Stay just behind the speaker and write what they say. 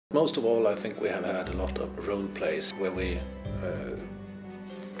Most of all, I think we have had a lot of role plays where we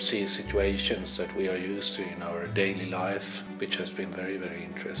see situations that we are used to in our daily life, which has been very, very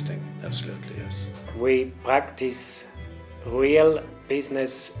interesting. Absolutely, yes. We practice real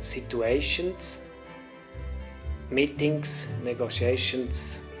business situations, meetings,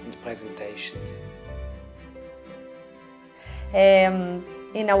 negotiations and presentations.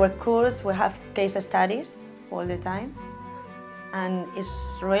 In our course we have case studies all the time, and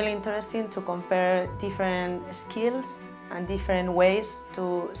it's really interesting to compare different skills and different ways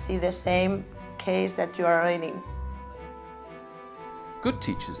to see the same case that you are reading. Good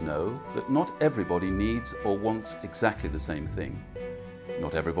teachers know that not everybody needs or wants exactly the same thing.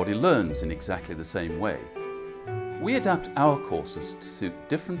 Not everybody learns in exactly the same way. We adapt our courses to suit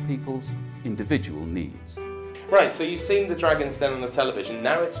different people's individual needs. Right, so you've seen the Dragon's Den on the television,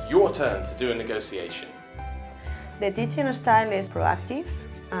 now it's your turn to do a negotiation. The teaching style is proactive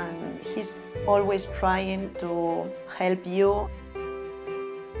and he's always trying to help you.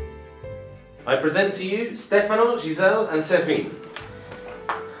 I present to you Stefano, Giselle and Serene.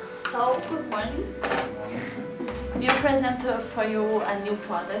 So, good morning. We present for you a new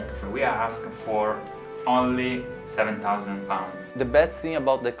product. We are asking for only £7,000. The best thing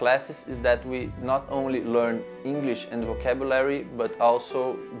about the classes is that we not only learn English and vocabulary, but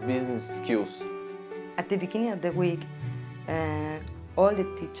also business skills. At the beginning of the week, all the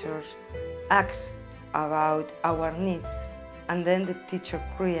teachers ask about our needs, and then the teacher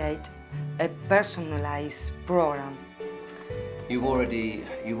creates a personalized program. You've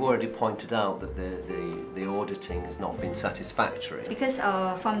already pointed out that the auditing has not been satisfactory. Because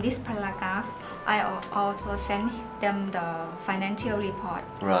from this paragraph, I also sent them the financial report.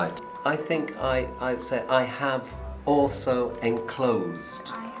 Right. I think I'd say I have also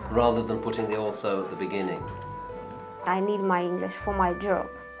enclosed, rather than putting the also at the beginning. I need my English for my job,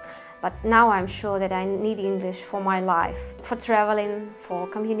 but now I'm sure that I need English for my life, for traveling, for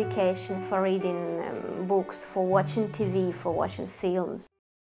communication, for reading books, for watching TV, for watching films.